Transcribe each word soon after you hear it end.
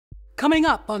Coming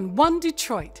up on One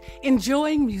Detroit,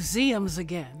 enjoying museums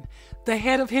again. The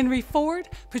head of Henry Ford,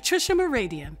 Patricia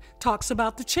Muradian, talks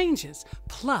about the changes.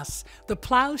 Plus, the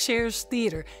Plowshares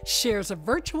Theatre shares a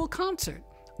virtual concert.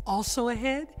 Also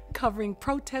ahead, covering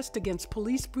protest against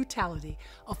police brutality,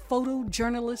 a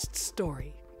photojournalist's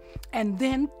story. And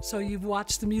then, so you've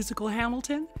watched the musical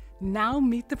Hamilton? Now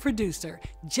meet the producer,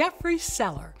 Jeffrey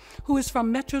Seller, who is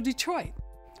from Metro Detroit.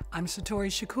 I'm Satori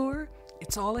Shakur.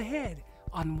 It's all ahead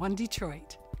on One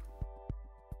Detroit.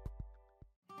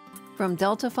 From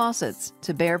Delta Faucets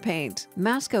to Behr Paint,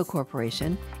 Masco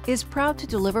Corporation is proud to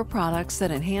deliver products that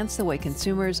enhance the way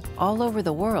consumers all over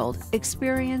the world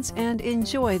experience and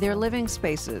enjoy their living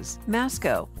spaces.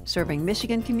 Masco, serving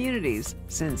Michigan communities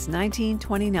since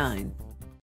 1929.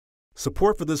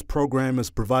 Support for this program is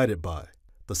provided by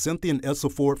the Cynthia and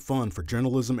Edsel Ford Fund for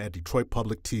Journalism at Detroit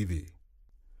Public TV,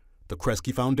 the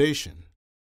Kresge Foundation.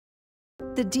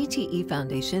 The DTE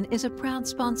Foundation is a proud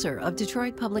sponsor of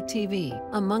Detroit Public TV,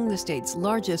 among the state's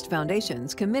largest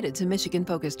foundations committed to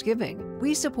Michigan-focused giving.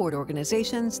 We support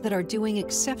organizations that are doing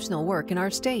exceptional work in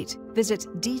our state. Visit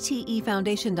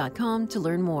dtefoundation.com to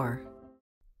learn more.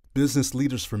 Business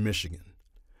Leaders for Michigan,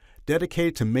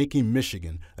 dedicated to making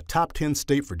Michigan a top 10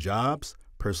 state for jobs,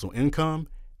 personal income,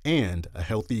 and a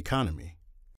healthy economy.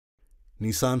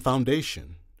 Nissan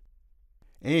Foundation,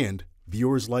 and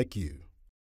viewers like you.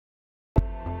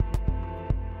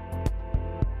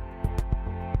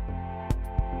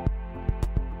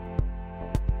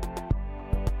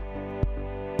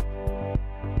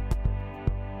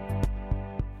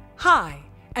 Hi,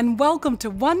 and welcome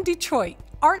to One Detroit,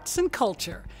 Arts and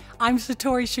Culture. I'm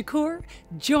Satori Shakur,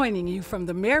 joining you from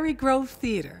the Mary Grove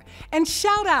Theater. And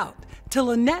shout out to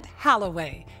Lynette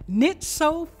Holloway, Knit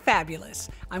So Fabulous.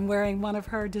 I'm wearing one of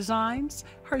her designs,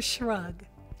 her shrug.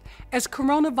 As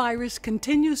coronavirus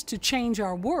continues to change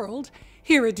our world,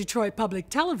 here at Detroit Public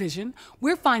Television,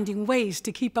 we're finding ways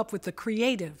to keep up with the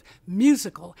creative,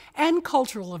 musical, and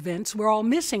cultural events we're all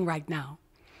missing right now.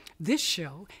 This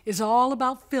show is all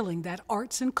about filling that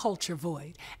arts and culture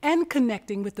void and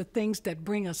connecting with the things that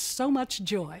bring us so much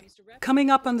joy.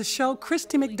 Coming up on the show,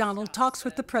 Christy McDonald talks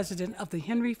with the president of the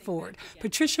Henry Ford,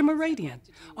 Patricia Muradian,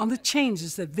 on the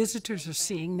changes that visitors are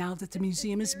seeing now that the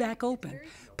museum is back open,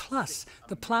 plus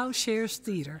the Plowshares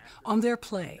Theatre on their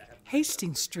play,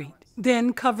 Hstings Street.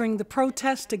 Then, covering the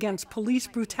protest against police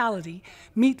brutality,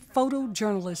 meet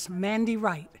photojournalist Mandi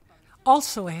Wright.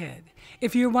 Also ahead,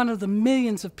 if you're one of the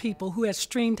millions of people who has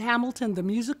streamed Hamilton the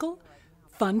musical,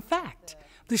 fun fact,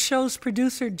 the show's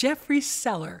producer Jeffrey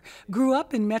Seller grew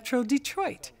up in Metro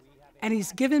Detroit, and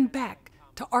he's given back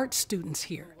to art students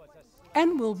here.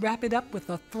 And we'll wrap it up with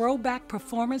a throwback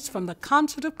performance from the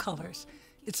Concert of Colors.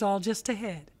 It's all just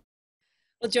ahead.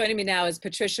 Well, joining me now is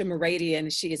Patricia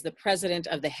Muradian. She is the president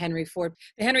of the Henry Ford.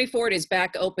 The Henry Ford is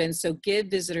back open, so give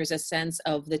visitors a sense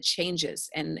of the changes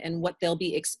and what they'll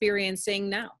be experiencing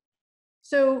now.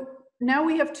 So now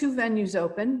we have two venues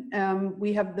open.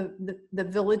 We have the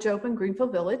Village open,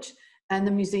 Greenfield Village, and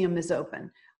the museum is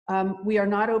open. We are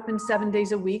not open 7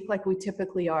 days a week like we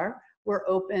typically are. We're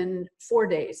open 4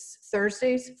 days,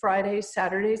 Thursdays, Fridays,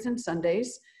 Saturdays, and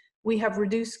Sundays. We have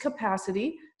reduced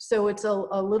capacity, so it's a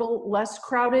little less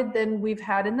crowded than we've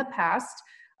had in the past.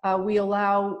 We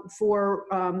allow for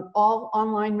all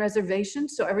online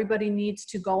reservations, so everybody needs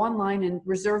to go online and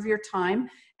reserve your time.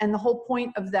 And the whole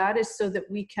point of that is so that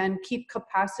we can keep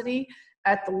capacity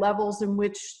at the levels in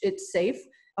which it's safe.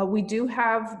 We do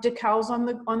have decals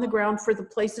on the ground for the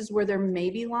places where there may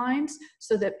be lines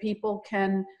so that people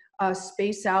can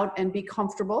space out and be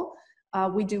comfortable.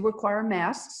 We do require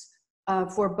masks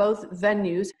for both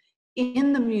venues.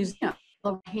 In the museum,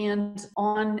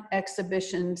 hands-on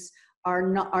exhibitions are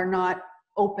not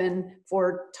open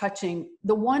for touching.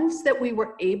 The ones that we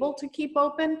were able to keep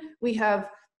open, we have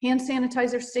hand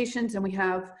sanitizer stations and we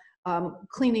have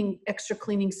extra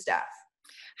cleaning staff.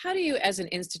 How do you as an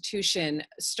institution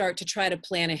start to try to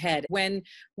plan ahead when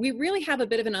we really have a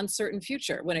bit of an uncertain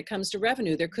future when it comes to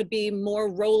revenue? There could be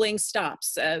more rolling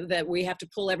stops that we have to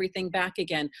pull everything back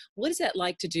again. What is that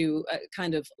like to do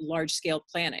kind of large scale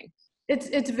planning?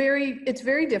 It's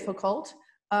very difficult.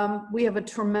 We have a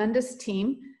tremendous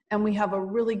team and we have a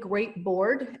really great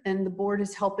board, and the board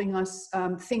is helping us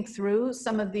think through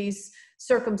some of these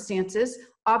circumstances.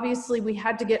 Obviously, we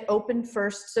had to get open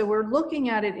first, so we're looking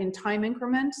at it in time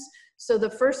increments. So the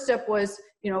first step was,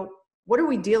 what are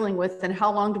we dealing with and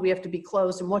how long do we have to be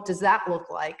closed and what does that look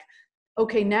like?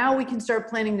 Okay, now we can start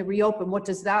planning to reopen. What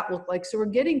does that look like? So we're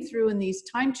getting through in these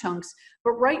time chunks,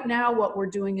 but right now what we're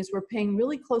doing is we're paying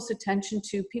really close attention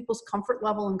to people's comfort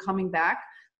level in coming back.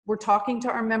 We're talking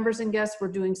to our members and guests, we're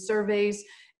doing surveys,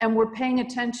 and we're paying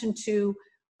attention to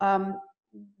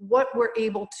what we're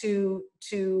able to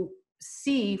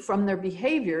see from their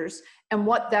behaviors and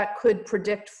what that could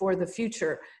predict for the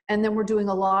future. And then we're doing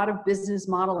a lot of business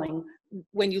modeling.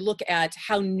 When you look at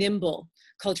how nimble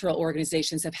cultural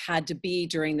organizations have had to be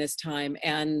during this time,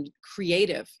 and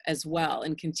creative as well,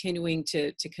 and continuing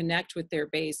to connect with their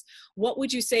base, what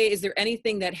would you say, is there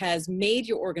anything that has made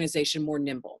your organization more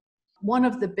nimble? One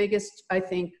of the biggest, I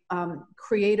think,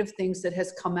 creative things that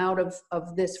has come out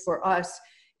of this for us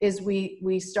is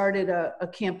we started a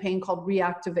campaign called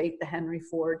Reactivate the Henry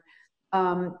Ford,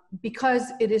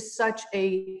 because it is such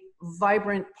a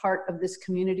vibrant part of this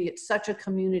community. It's such a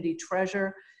community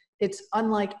treasure. It's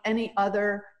unlike any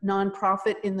other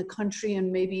nonprofit in the country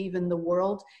and maybe even the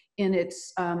world in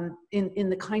its in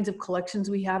the kinds of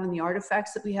collections we have and the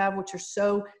artifacts that we have, which are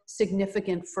so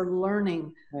significant for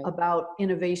learning about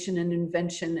innovation and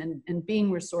invention and being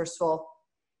resourceful.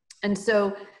 And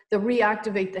so the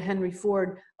Reactivate the Henry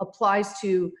Ford applies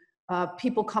to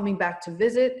people coming back to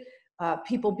visit,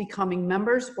 people becoming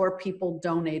members, or people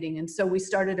donating. And so we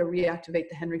started a Reactivate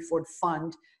the Henry Ford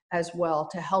Fund as well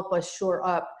to help us shore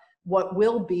up what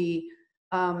will be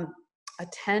a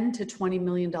 $10 to $20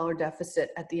 million deficit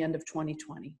at the end of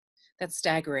 2020. That's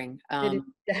staggering. It is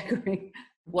staggering.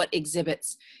 What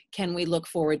exhibits can we look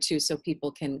forward to so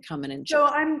people can come and enjoy? So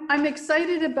I'm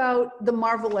excited about the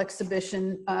Marvel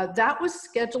exhibition. That was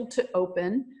scheduled to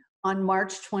open on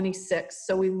March 26th.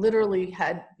 So we literally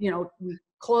had, we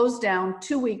closed down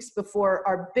 2 weeks before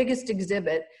our biggest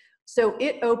exhibit. So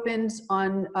it opens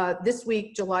on this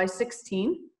week, July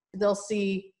 16th. They'll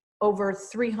see over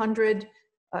 300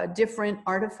 different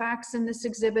artifacts in this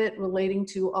exhibit relating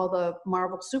to all the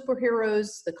Marvel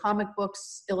superheroes, the comic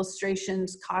books,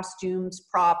 illustrations, costumes,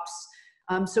 props.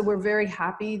 So we're very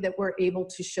happy that we're able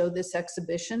to show this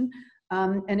exhibition.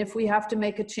 And if we have to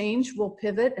make a change, we'll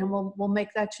pivot and we'll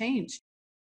make that change.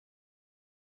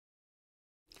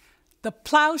 The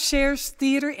Plowshares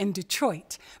Theatre in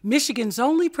Detroit, Michigan's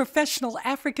only professional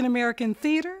African-American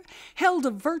theater, held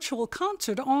a virtual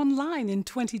concert online in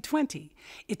 2020.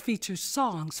 It features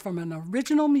songs from an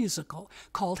original musical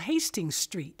called Hstings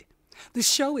Street. The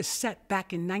show is set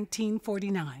back in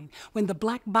 1949, when the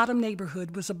Black Bottom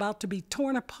neighborhood was about to be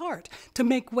torn apart to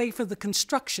make way for the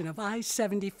construction of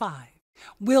I-75.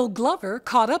 Will Glover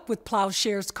caught up with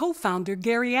Plowshares co-founder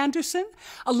Gary Anderson,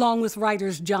 along with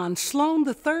writers John Sloan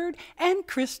III and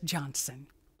Chris Johnson.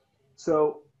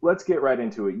 So let's get right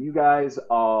into it. You guys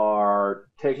are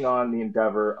taking on the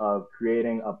endeavor of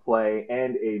creating a play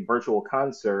and a virtual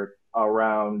concert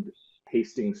around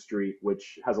Hstings Street,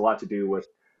 which has a lot to do with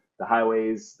the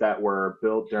highways that were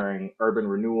built during urban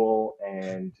renewal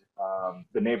and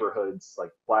the neighborhoods like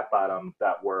Black Bottom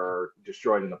that were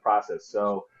destroyed in the process.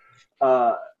 So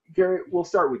Gary, we'll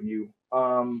start with you.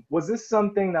 Was this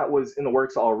something that was in the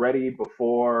works already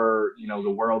before, the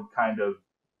world kind of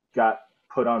got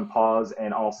put on pause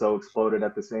and also exploded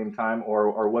at the same time?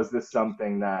 Or was this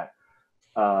something that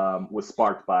was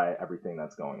sparked by everything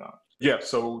that's going on? Yeah,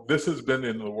 so this has been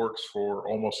in the works for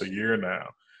almost a year now.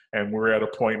 And we're at a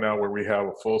point now where we have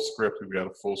a full script, we've got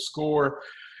a full score.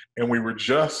 And we were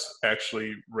just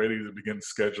actually ready to begin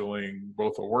scheduling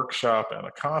both a workshop and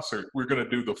a concert. We're going to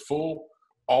do the full,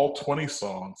 all 20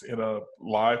 songs in a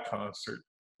live concert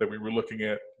that we were looking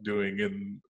at doing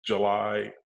in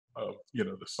July of,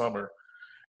 the summer.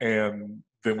 And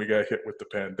then we got hit with the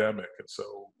pandemic. And so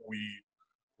we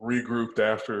regrouped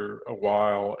after a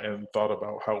while and thought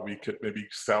about how we could maybe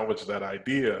salvage that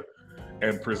idea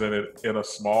and present it in a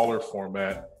smaller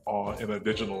format in a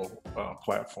digital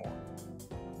platform.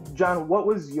 John, what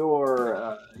was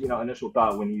your initial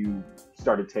thought when you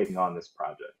started taking on this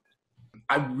project?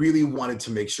 I really wanted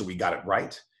to make sure we got it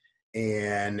right.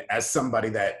 And as somebody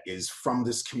that is from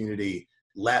this community,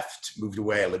 moved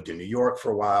away, I lived in New York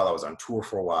for a while, I was on tour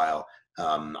for a while.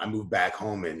 I moved back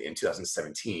home in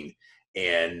 2017.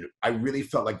 And I really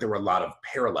felt like there were a lot of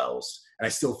parallels. And I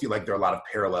still feel like there are a lot of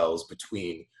parallels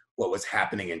between what was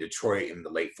happening in Detroit in the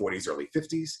late 40s, early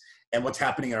 50s, and what's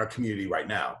happening in our community right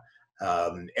now.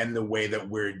 And the way that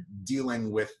we're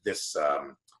dealing with this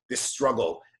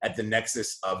struggle at the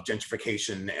nexus of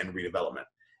gentrification and redevelopment.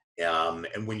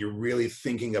 And when you're really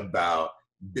thinking about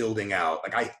building out,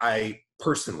 like I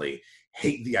personally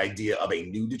hate the idea of a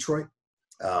new Detroit,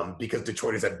 because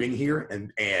Detroiters have been here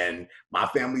and my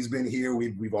family's been here.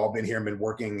 We've all been here and been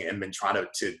working and been trying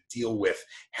to deal with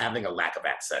having a lack of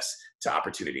access to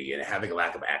opportunity and having a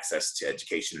lack of access to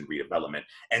education and redevelopment,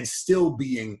 and still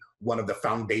being one of the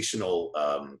foundational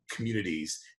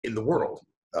communities in the world,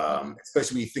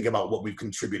 especially when you think about what we've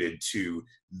contributed to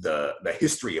the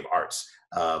history of arts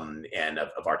and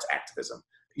of arts activism.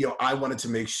 I wanted to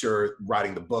make sure,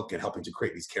 writing the book and helping to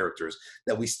create these characters,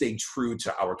 that we stayed true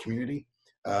to our community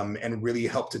and really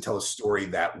helped to tell a story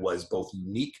that was both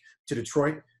unique to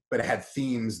Detroit, but it had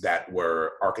themes that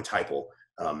were archetypal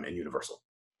and universal.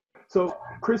 So,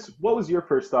 Chris, what was your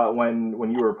first thought when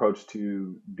you were approached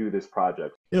to do this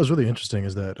project? It was really interesting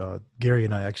is that Gary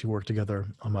and I actually worked together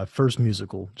on my first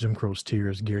musical, Jim Crow's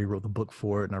Tears. Gary wrote the book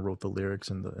for it, and I wrote the lyrics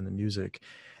and the music.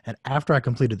 And after I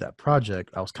completed that project,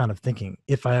 I was kind of thinking,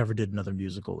 if I ever did another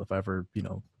musical, if I ever,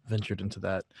 ventured into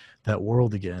that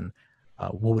world again,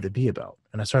 what would it be about?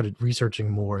 And I started researching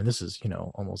more, and this is,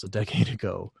 almost a decade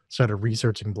ago, started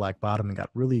researching Black Bottom and got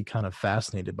really kind of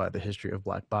fascinated by the history of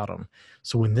Black Bottom.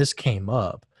 So when this came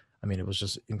up, it was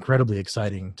just incredibly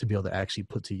exciting to be able to actually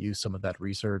put to use some of that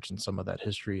research and some of that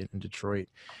history in Detroit.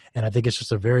 And I think it's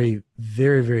just a very,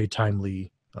 very, very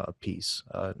timely piece,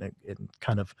 and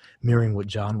kind of mirroring what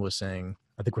John was saying.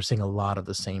 I think we're seeing a lot of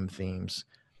the same themes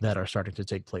that are starting to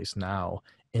take place now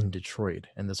in Detroit,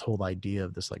 and this whole idea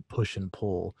of this like push and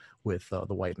pull with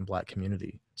the white and Black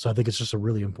community. So I think it's just a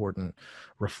really important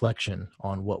reflection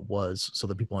on what was, so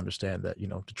that people understand that,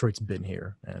 Detroit's been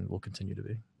here and will continue to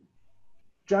be.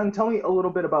 John, tell me a little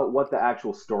bit about what the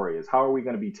actual story is. How are we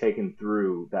going to be taken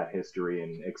through that history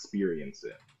and experience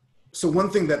it? So one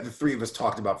thing that the three of us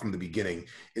talked about from the beginning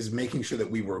is making sure that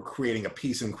we were creating a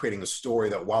piece and creating a story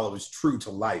that, while it was true to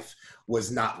life,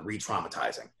 was not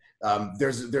re-traumatizing.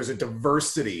 There's a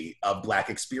diversity of Black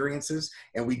experiences,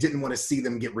 and we didn't want to see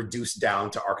them get reduced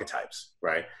down to archetypes,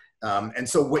 right? And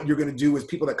so what you're going to do is,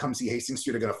 people that come see Hstings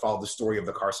Street are going to follow the story of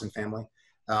the Carson family.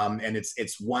 And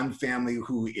it's one family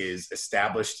who is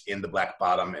established in the Black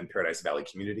Bottom and Paradise Valley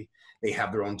community. They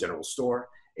have their own general store,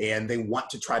 and they want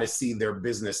to try to see their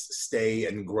business stay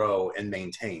and grow and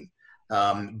maintain.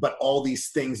 But all these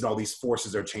things and all these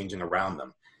forces are changing around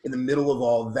them. In the middle of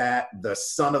all that, the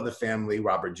son of the family,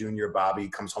 Robert Jr., Bobby,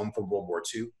 comes home from World War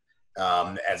II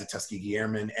as a Tuskegee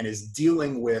Airman, and is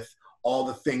dealing with all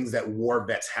the things that war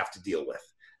vets have to deal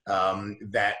with,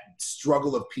 that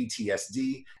struggle of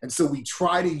PTSD. And so we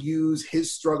try to use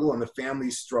his struggle and the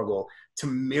family's struggle to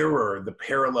mirror the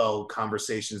parallel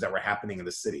conversations that were happening in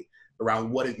the city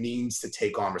around what it means to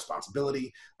take on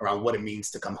responsibility, around what it means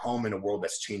to come home in a world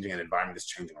that's changing, an environment that's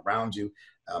changing around you.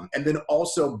 And then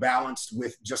also balanced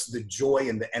with just the joy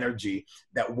and the energy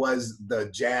that was the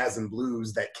jazz and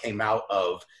blues that came out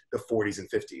of the 40s and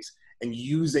 50s, and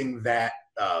using that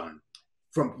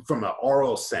from an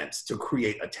oral sense to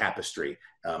create a tapestry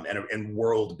and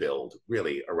world build,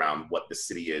 really, around what the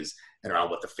city is and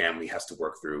around what the family has to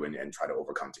work through and try to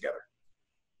overcome together.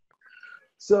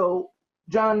 So,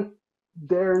 John,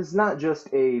 there's not just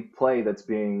a play that's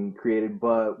being created,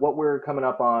 but what we're coming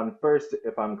up on first,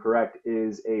 if I'm correct,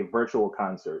 is a virtual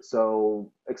concert. So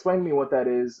explain to me what that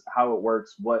is, how it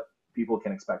works, what people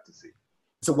can expect to see.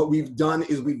 So what we've done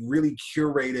is we've really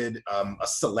curated a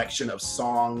selection of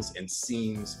songs and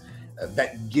scenes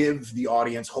that give the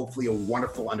audience hopefully a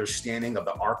wonderful understanding of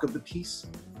the arc of the piece.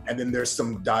 And then there's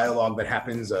some dialogue that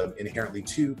happens inherently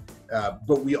too.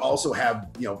 But we also have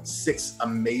 6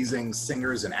 amazing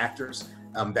singers and actors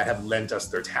that have lent us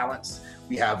their talents.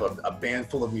 We have a band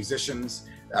full of musicians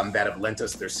that have lent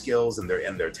us their skills and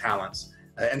their talents.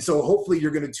 And so hopefully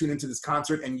you're going to tune into this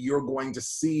concert and you're going to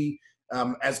see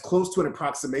as close to an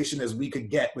approximation as we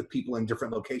could get with people in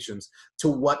different locations to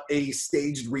what a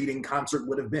staged reading concert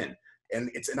would have been. And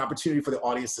it's an opportunity for the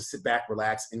audience to sit back,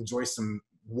 relax, enjoy some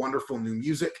wonderful new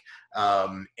music,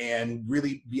 and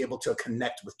really be able to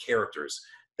connect with characters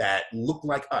that look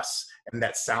like us and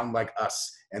that sound like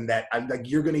us, and that like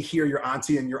you're going to hear your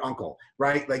auntie and your uncle,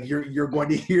 right? Like you're going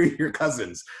to hear your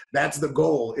cousins. That's the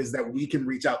goal, is that we can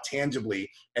reach out tangibly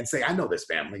and say, I know this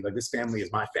family, like this family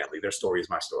is my family, their story is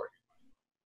my story.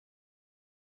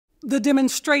 The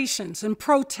demonstrations and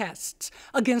protests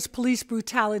against police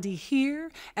brutality here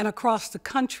and across the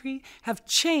country have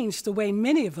changed the way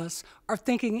many of us are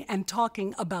thinking and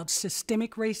talking about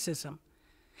systemic racism.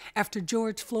 After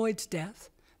George Floyd's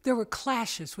death, there were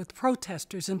clashes with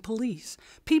protesters and police.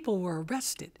 People were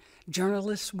arrested.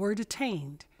 Journalists were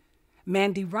detained.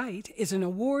 Mandi Wright is an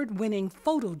award-winning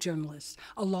photojournalist,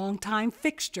 a longtime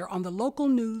fixture on the local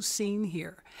news scene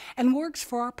here, and works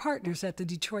for our partners at the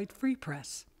Detroit Free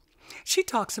Press. She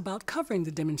talks about covering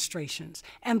the demonstrations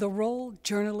and the role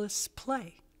journalists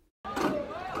play. I'm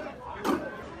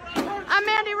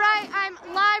Mandi Wright. I'm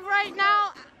live right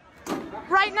now,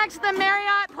 right next to the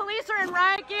Marriott. Police are in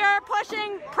riot gear,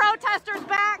 pushing protesters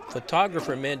back.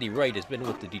 Photographer Mandi Wright has been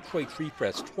with the Detroit Free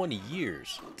Press 20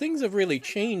 years. Things have really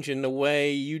changed in the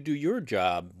way you do your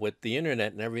job with the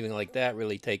internet and everything like that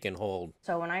really taking hold.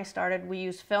 So when I started, we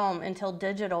used film until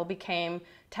digital became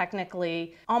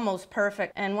technically almost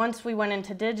perfect. And once we went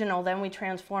into digital, then we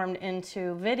transformed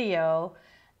into video,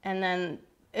 and then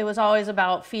it was always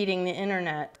about feeding the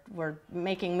internet. We're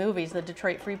making movies. The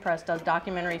Detroit Free Press does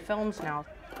documentary films now.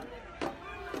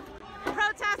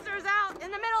 Protesters out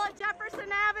in the middle of Jefferson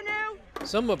Avenue.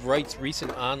 Some of Wright's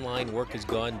recent online work has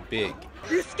gone big.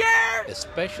 You scared?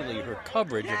 Especially her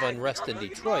coverage of unrest in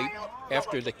Detroit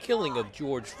after the killing of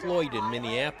George Floyd in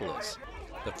Minneapolis.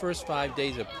 The first 5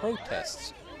 days of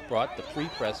protests brought the Free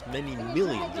Press many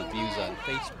millions of views on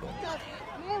Facebook.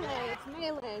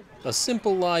 A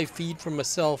simple live feed from a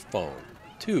cell phone.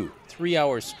 2-3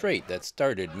 hours straight that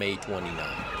started May 29.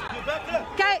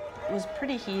 Okay. It was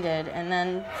pretty heated, and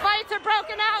then Fights are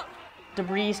broken out.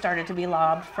 debris started to be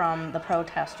lobbed from the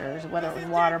protesters, whether it was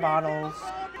water bottles.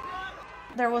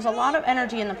 There was a lot of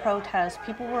energy in the protests.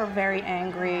 People were very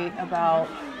angry about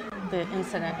the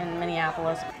incident in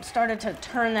Minneapolis. Started to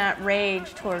turn that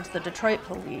rage towards the Detroit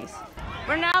police.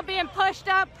 We're now being pushed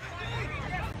up.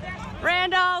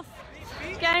 Randolph,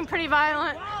 it's getting pretty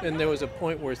violent. And there was a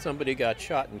point where somebody got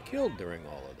shot and killed during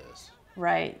all of this.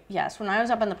 Right, yes. When I was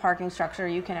up in the parking structure,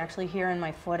 you can actually hear in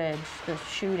my footage the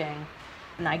shooting.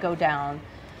 And I go down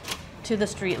to the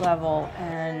street level,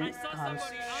 and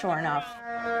sure enough.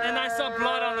 And I saw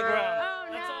blood on the ground.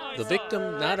 Oh, no. The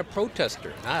victim, not a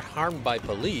protester, not harmed by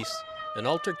police. An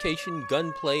altercation,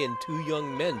 gunplay, and 2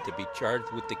 young men to be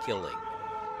charged with the killing.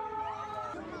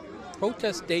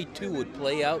 Protest day 2 would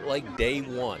play out like day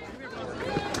 1.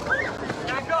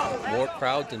 More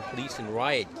crowds and police in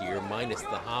riot gear minus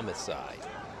the homicide.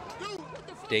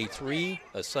 Day 3,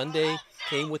 a Sunday,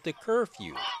 came with the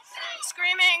curfew.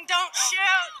 Screaming, don't shoot!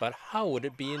 But how would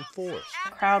it be enforced?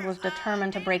 The crowd was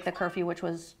determined to break the curfew, which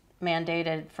was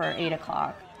mandated for 8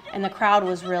 o'clock. And the crowd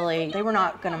was really, they were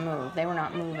not going to move. They were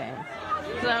not moving.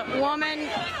 The woman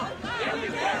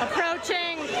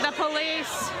approaching the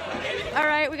police. All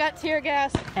right, we got tear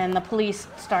gas. And the police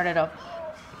started a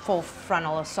full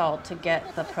frontal assault to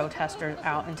get the protesters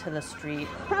out into the street.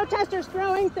 Protesters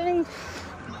throwing things.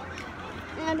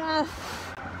 And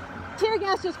tear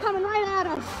gas is coming right at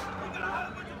us.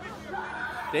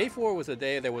 Day 4 was a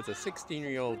day there was a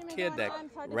 16-year-old kid that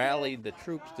rallied the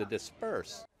troops to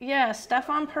disperse. Yeah,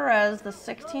 Stefan Perez, the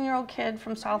 16-year-old kid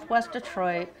from Southwest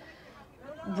Detroit,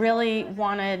 really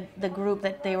wanted the group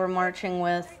that they were marching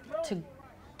with to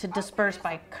disperse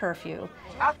by curfew.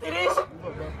 After this,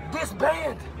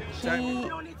 disband. He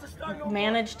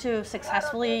managed to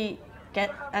successfully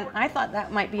and I thought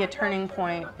that might be a turning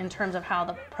point in terms of how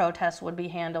the protests would be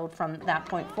handled from that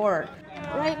point forward.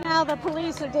 Right now, the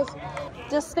police are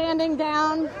just standing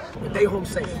down. They home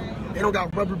safe. They don't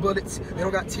got rubber bullets. They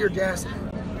don't got tear gas.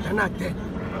 They're not dead.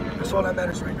 That's all that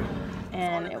matters right now.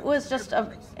 And it was just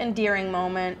an endearing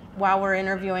moment. While we're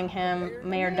interviewing him,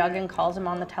 Mayor Duggan calls him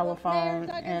on the telephone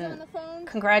and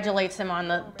congratulates him on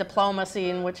the diplomacy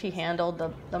in which he handled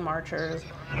the marchers.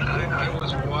 I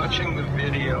was watching the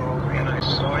video and I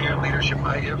saw your leadership.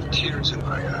 I have tears in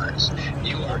my eyes.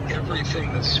 You are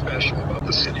everything that's special about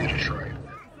the city of Detroit.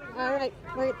 All right,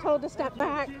 we're told to step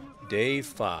back. Day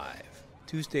 5,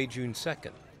 Tuesday, June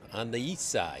 2nd, on the east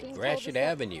side, Gratiot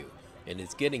Avenue, and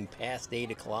it's getting past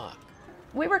 8 o'clock.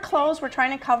 We were closed, we're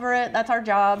trying to cover it, that's our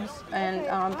jobs,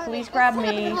 and police grabbed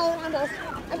me.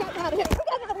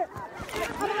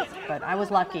 But I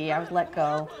was lucky, I was let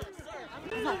go.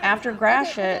 After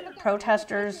Gratiot,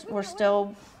 protesters were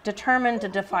still determined to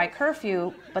defy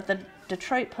curfew, but the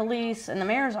Detroit police and the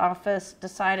mayor's office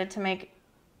decided to make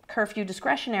curfew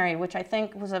discretionary, which I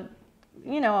think was a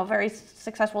very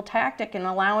successful tactic in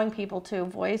allowing people to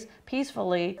voice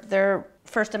peacefully their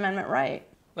First Amendment right.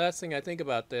 Last thing I think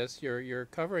about this, you're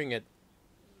covering it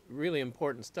really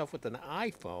important stuff with an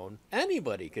iPhone.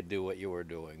 Anybody could do what you were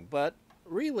doing, but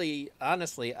really,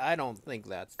 honestly, I don't think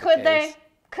that's the case.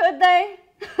 Could they?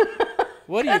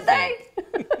 What do you think?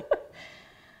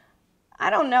 I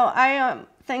don't know. I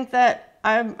think that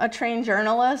I'm a trained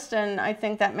journalist, and I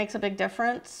think that makes a big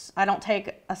difference. I don't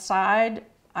take a side.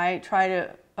 I try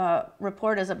to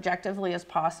report as objectively as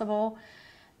possible,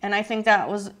 and I think that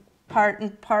was part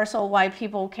and parcel why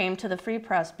people came to the Free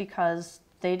Press, because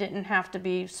they didn't have to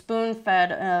be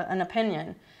spoon-fed an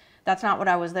opinion. That's not what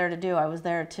I was there to do. I was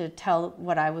there to tell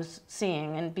what I was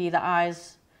seeing and be the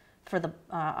eyes for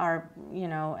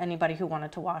anybody who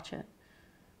wanted to watch it.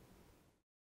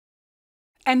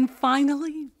 And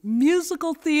finally,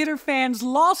 musical theater fans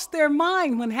lost their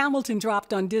mind when Hamilton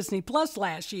dropped on Disney Plus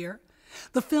last year.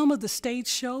 The film of the stage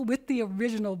show with the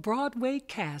original Broadway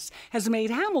cast has made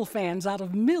Hamill fans out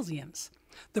of millions.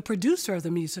 The producer of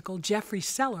the musical, Jeffrey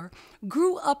Seller,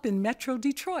 grew up in Metro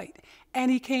Detroit, and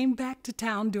he came back to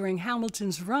town during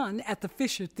Hamilton's run at the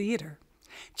Fisher Theater.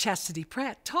 Chastity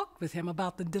Pratt talked with him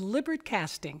about the deliberate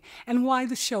casting and why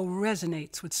the show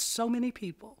resonates with so many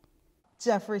people.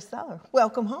 Jeffrey Seller,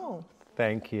 welcome home.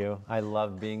 Thank you. I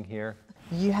love being here.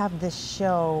 You have this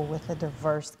show with a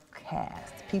diverse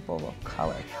cast, people of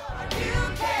color.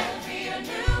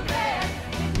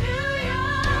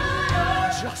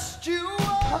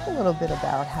 Talk a little bit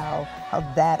about how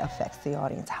that affects the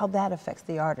audience, how that affects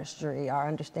the artistry, our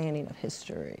understanding of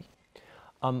history.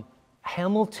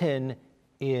 Hamilton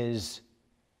is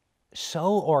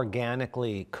so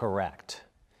organically correct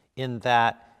in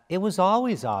that it was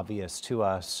always obvious to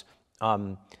us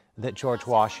that George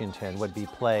Washington would be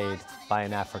played by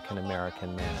an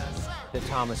African-American man, that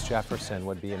Thomas Jefferson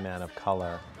would be a man of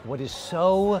color. What is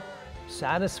so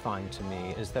satisfying to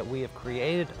me is that we have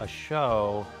created a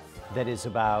show that is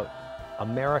about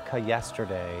America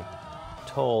yesterday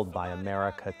told by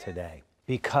America today,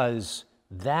 because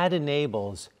that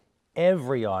enables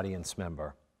every audience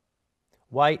member,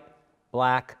 white,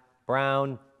 black,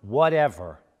 brown,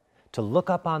 whatever, to look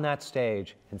up on that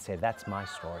stage and say, that's my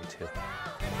story too.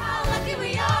 How lucky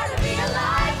we are to be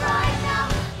alive right now.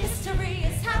 History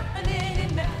is happening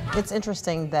in It's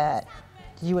interesting that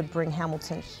you would bring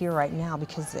Hamilton here right now,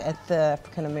 because at the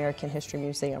African American History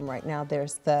Museum right now,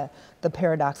 there's the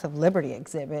Paradox of Liberty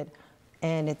exhibit,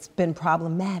 and it's been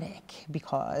problematic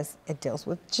because it deals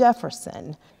with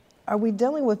Jefferson. Are we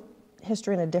dealing with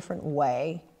history in a different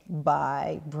way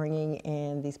by bringing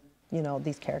in these,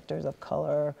 these characters of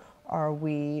color? Are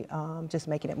we just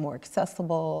making it more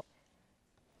accessible?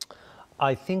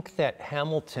 I think that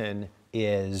Hamilton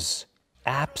is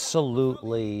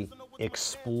absolutely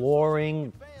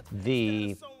exploring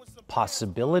the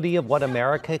possibility of what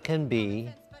America can be,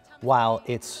 while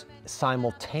it's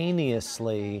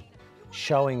simultaneously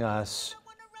showing us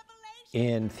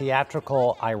in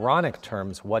theatrical, ironic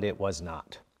terms what it was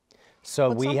not.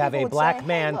 So we have a black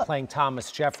man playing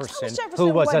Thomas Jefferson, who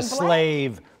was a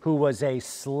slave,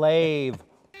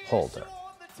 holder.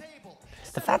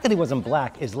 The fact that he wasn't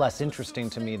black is less interesting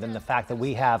to me than the fact that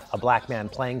we have a black man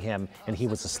playing him and he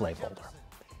was a slaveholder.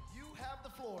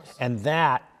 And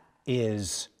that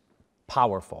is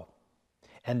powerful.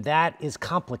 And that is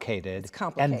complicated. It's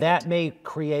complicated. And that may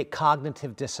create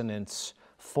cognitive dissonance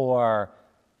for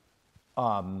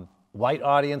white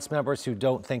audience members who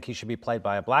don't think he should be played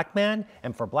by a black man,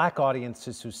 and for black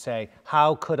audiences who say,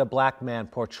 how could a black man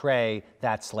portray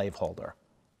that slaveholder?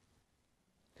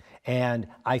 And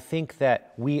I think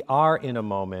that we are in a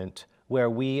moment where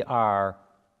we are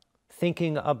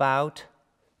thinking about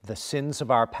the sins of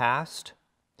our past,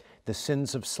 the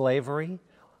sins of slavery.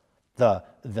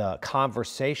 The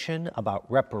conversation about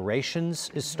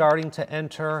reparations is starting to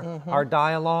enter our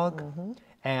dialogue.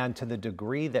 And to the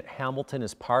degree that Hamilton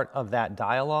is part of that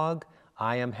dialogue,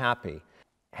 I am happy.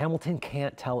 Hamilton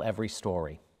can't tell every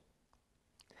story.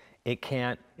 It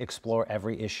can't explore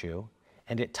every issue,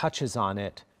 and it touches on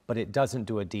it, but it doesn't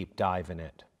do a deep dive in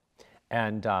it.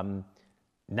 And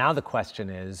now the question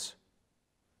is,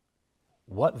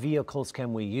 what vehicles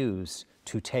can we use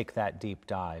to take that deep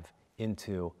dive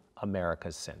into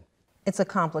America's sin? It's a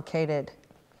complicated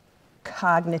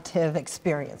cognitive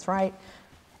experience, right?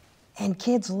 And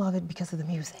kids love it because of the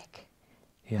music.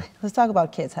 Yeah. Let's talk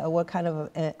about kids. What kind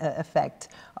of effect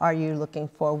are you looking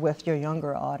for with your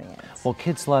younger audience? Well,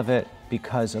 kids love it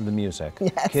because of the music.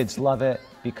 Yes. Kids love it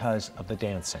because of the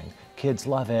dancing. Kids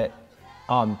love it,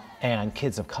 and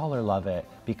kids of color love it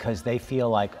because they feel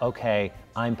like, okay,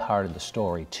 I'm part of the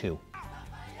story too.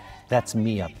 That's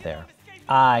me up there.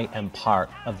 I am part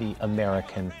of the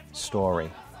American story.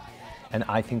 And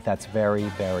I think that's very,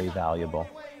 very valuable.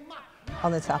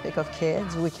 On the topic of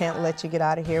kids, we can't let you get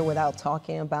out of here without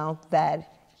talking about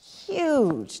that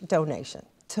huge donation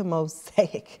to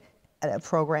Mosaic, a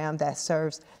program that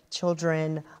serves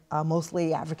children,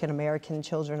 mostly African-American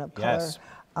children of color. Yes.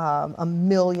 $1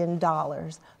 million,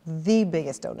 the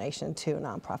biggest donation to a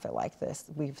nonprofit like this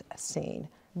we've seen.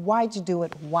 Why'd you do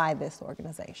it? Why this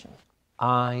organization?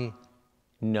 I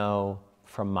know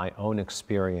from my own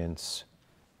experience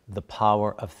the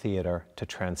power of theater to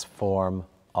transform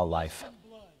a life.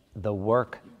 The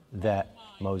work that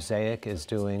Mosaic is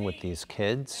doing with these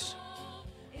kids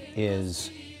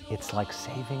it's like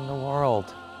saving the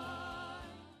world.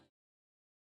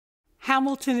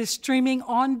 Hamilton is streaming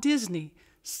on Disney.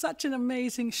 Such an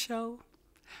amazing show.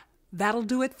 That'll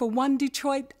do it for One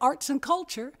Detroit Arts and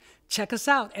Culture. Check us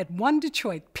out at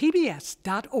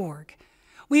onedetroitpbs.org.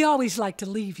 We always like to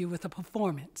leave you with a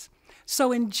performance.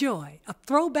 So enjoy a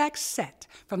throwback set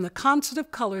from the Concert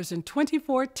of Colors in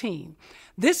 2014.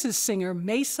 This is singer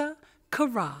Mesa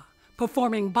Kara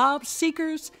performing Bob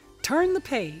Seger's Turn the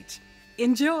Page.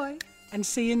 Enjoy and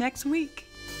see you next week.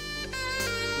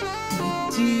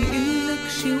 بدي اقلك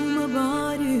شي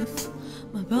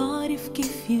وما بعرف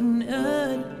كيف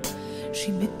ينقال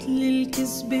شي مثل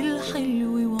الكذب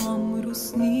الحلو وعمره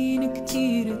سنين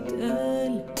كتير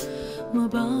اتقال ما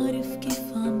بعرف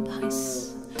كيف عم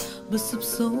بحس بس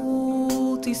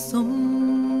بصوتي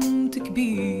صمت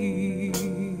كبير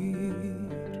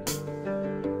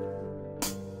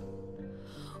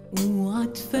اوعى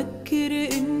تفكر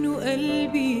انه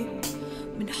قلبي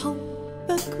من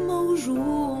حبك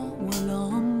موجوع ولا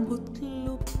عم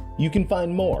بطلب. You can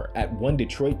find more at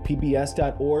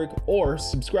onedetroitpbs.org or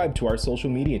subscribe to our social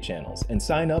media channels and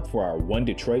sign up for our One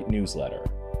Detroit newsletter.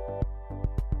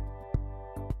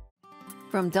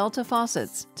 From Delta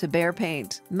Faucets to Behr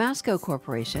Paint, Masco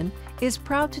Corporation is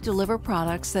proud to deliver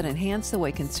products that enhance the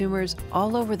way consumers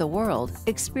all over the world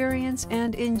experience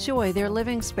and enjoy their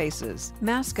living spaces.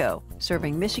 Masco,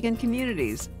 serving Michigan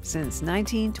communities since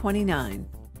 1929.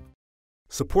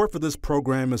 Support for this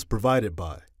program is provided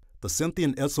by the Cynthia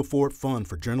and Edsel Ford Fund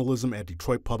for Journalism at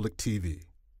Detroit Public TV,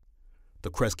 the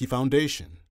Kresge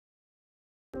Foundation.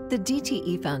 The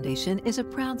DTE Foundation is a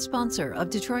proud sponsor of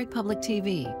Detroit Public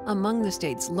TV, among the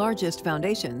state's largest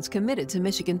foundations committed to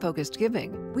Michigan-focused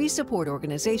giving. We support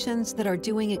organizations that are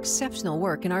doing exceptional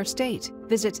work in our state.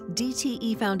 Visit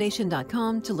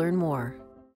dtefoundation.com to learn more.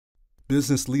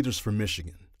 Business Leaders for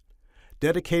Michigan,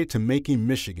 dedicated to making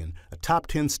Michigan a top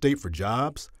 10 state for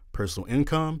jobs, personal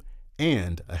income,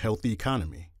 and a healthy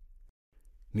economy.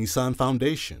 Nissan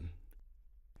Foundation,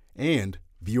 and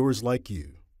viewers like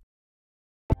you.